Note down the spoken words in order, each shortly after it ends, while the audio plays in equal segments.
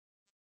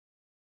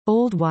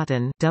Old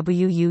Woughton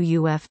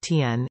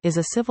WUUFTN is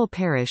a civil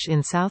parish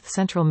in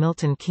south-central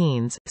Milton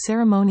Keynes,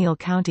 ceremonial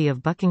county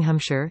of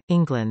Buckinghamshire,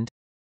 England.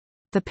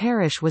 The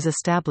parish was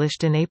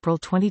established in April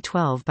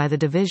 2012 by the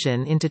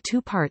division into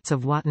two parts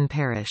of Woughton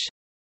Parish.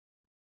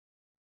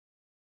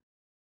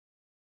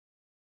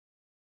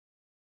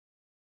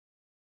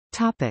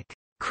 Topic: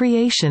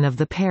 Creation of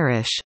the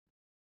parish.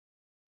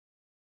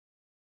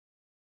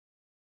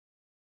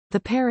 The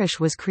parish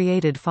was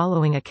created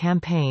following a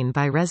campaign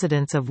by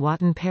residents of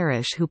Woughton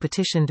Parish who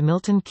petitioned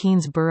Milton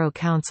Keynes Borough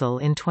Council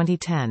in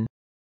 2010.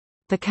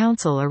 The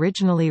council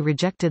originally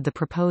rejected the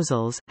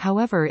proposals,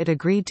 however it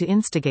agreed to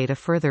instigate a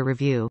further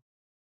review.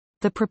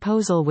 The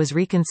proposal was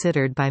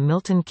reconsidered by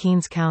Milton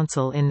Keynes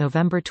Council in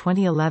November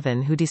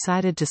 2011 who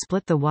decided to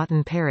split the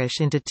Woughton Parish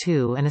into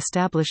two and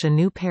establish a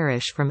new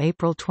parish from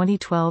April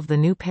 2012. The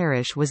new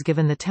parish was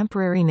given the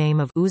temporary name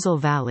of Ouzel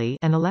Valley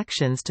and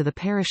elections to the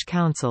parish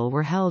council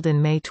were held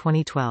in May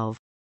 2012.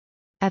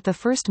 At the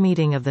first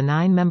meeting of the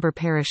nine-member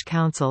parish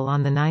council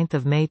on 9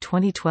 May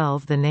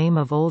 2012 the name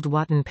of Old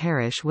Woughton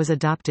Parish was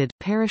adopted.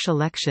 Parish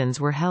elections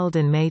were held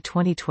in May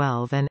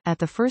 2012 and, at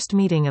the first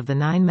meeting of the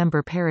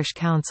nine-member parish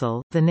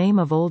council, the name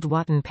of Old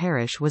Woughton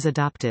Parish was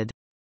adopted.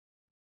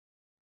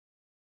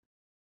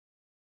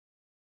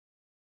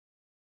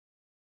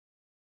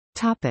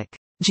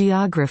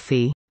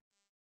 Geography.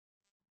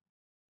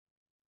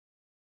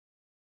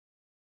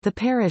 The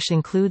parish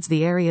includes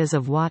the areas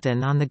of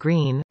Woughton on the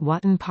Green,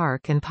 Woughton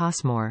Park and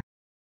Passmore.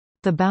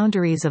 The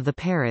boundaries of the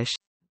parish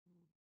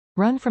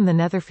run from the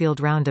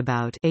Netherfield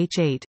roundabout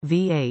H8,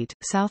 V8,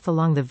 south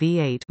along the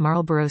V8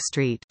 Marlborough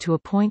Street to a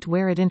point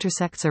where it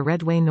intersects a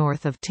Redway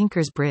north of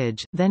Tinkers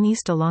Bridge, then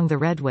east along the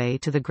Redway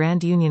to the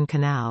Grand Union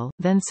Canal,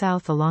 then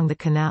south along the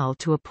canal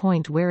to a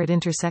point where it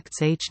intersects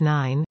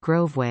H9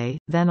 Groveway,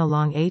 then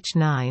along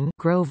H9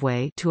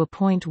 Groveway to a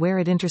point where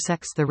it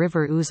intersects the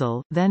River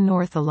Ouzel, then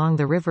north along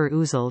the River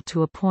Ouzel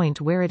to a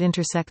point where it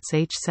intersects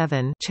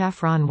H7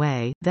 Chaffron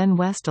Way, then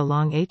west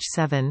along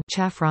H7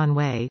 Chaffron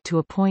Way to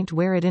a point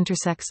where it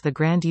intersects the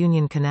Grand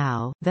Union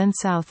Canal, then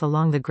south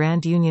along the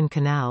Grand Union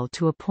Canal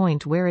to a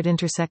point where it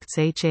intersects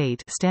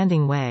H8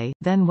 Standing Way,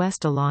 then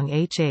west along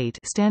H8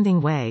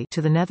 Standing Way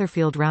to the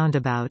Netherfield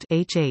roundabout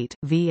H8,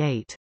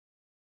 V8.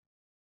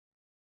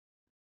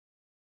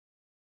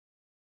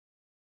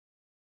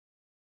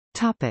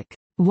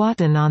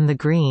 Woughton on the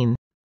Green.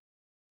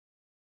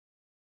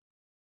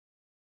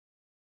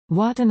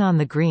 Woughton on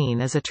the Green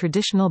is a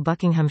traditional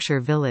Buckinghamshire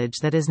village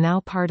that is now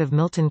part of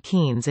Milton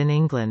Keynes in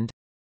England.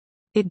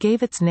 It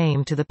gave its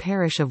name to the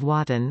parish of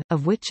Woughton,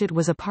 of which it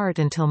was a part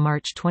until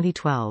March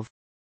 2012.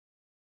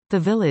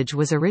 The village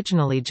was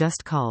originally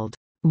just called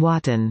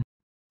Woughton,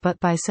 but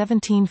by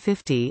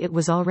 1750 it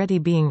was already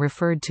being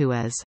referred to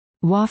as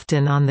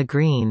Woughton on the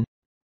Green.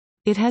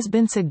 It has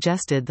been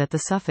suggested that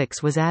the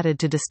suffix was added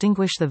to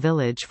distinguish the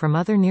village from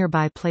other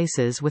nearby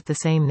places with the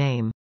same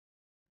name.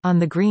 On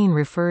the Green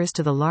refers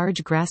to the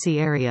large grassy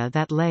area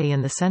that lay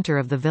in the centre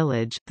of the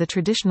village, the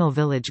traditional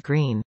village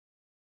green.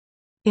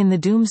 In the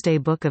Domesday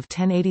Book of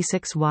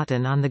 1086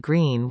 Woughton on the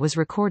Green was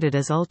recorded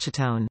as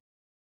Ulchatone.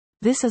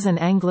 This is an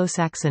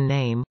Anglo-Saxon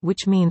name,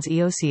 which means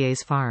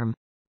Eosie's farm.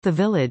 The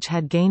village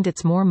had gained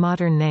its more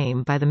modern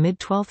name by the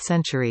mid-12th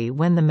century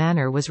when the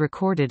manor was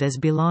recorded as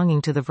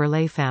belonging to the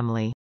Verley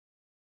family.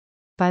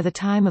 By the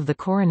time of the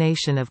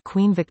coronation of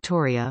Queen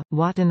Victoria,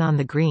 Woughton on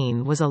the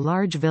Green was a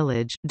large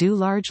village, due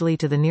largely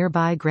to the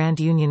nearby Grand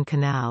Union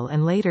Canal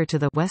and later to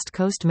the West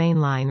Coast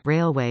Main Line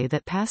railway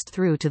that passed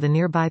through to the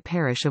nearby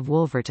parish of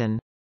Wolverton.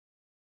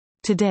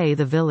 Today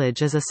the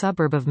village is a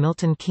suburb of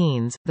Milton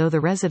Keynes, though the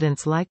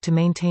residents like to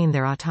maintain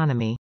their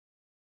autonomy.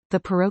 The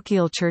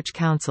parochial church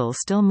council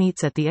still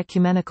meets at the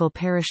Ecumenical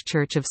Parish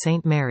Church of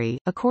St. Mary.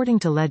 According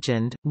to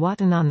legend,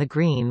 Woughton on the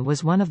Green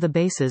was one of the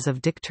bases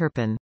of Dick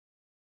Turpin.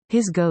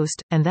 His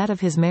ghost, and that of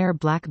his mare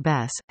Black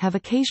Bess, have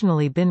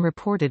occasionally been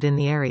reported in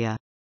the area.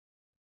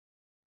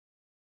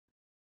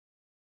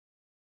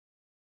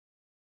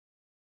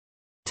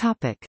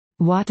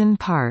 Woughton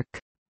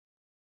Park.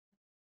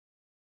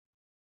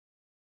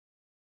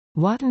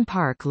 Woughton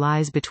Park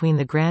lies between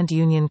the Grand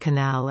Union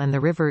Canal and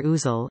the River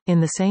Ouzel, in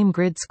the same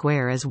grid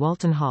square as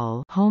Walton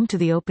Hall, home to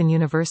the Open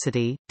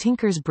University,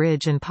 Tinkers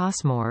Bridge and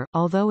Passmore.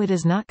 Although it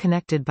is not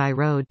connected by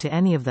road to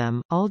any of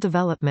them, all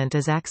development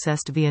is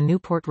accessed via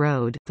Newport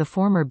Road, the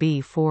former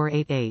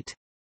B488.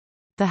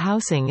 The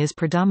housing is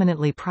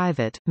predominantly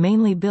private,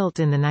 mainly built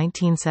in the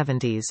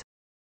 1970s.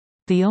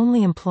 The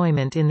only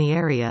employment in the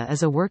area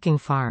is a working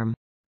farm.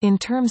 In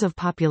terms of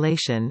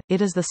population,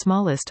 it is the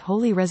smallest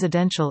wholly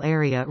residential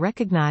area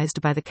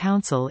recognized by the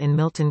council in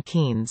Milton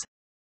Keynes.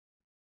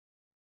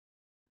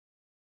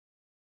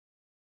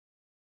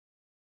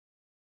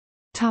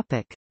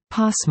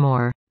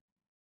 Passmore.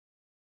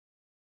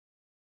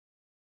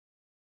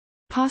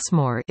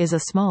 Passmore is a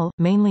small,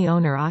 mainly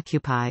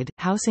owner-occupied,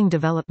 housing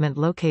development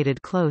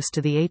located close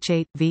to the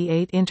H8,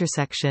 V8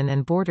 intersection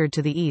and bordered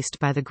to the east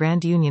by the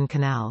Grand Union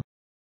Canal.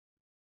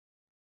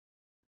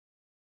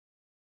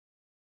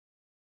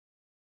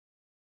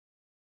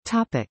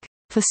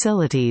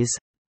 Facilities.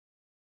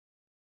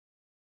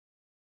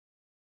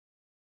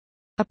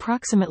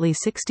 Approximately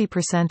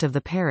 60% of the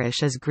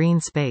parish is green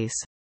space.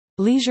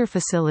 Leisure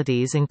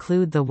facilities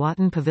include the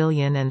Woughton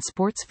Pavilion and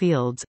Sports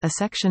Fields, a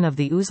section of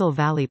the Ouzel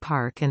Valley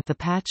Park and the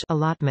Patch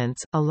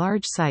allotments, a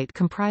large site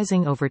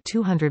comprising over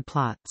 200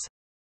 plots.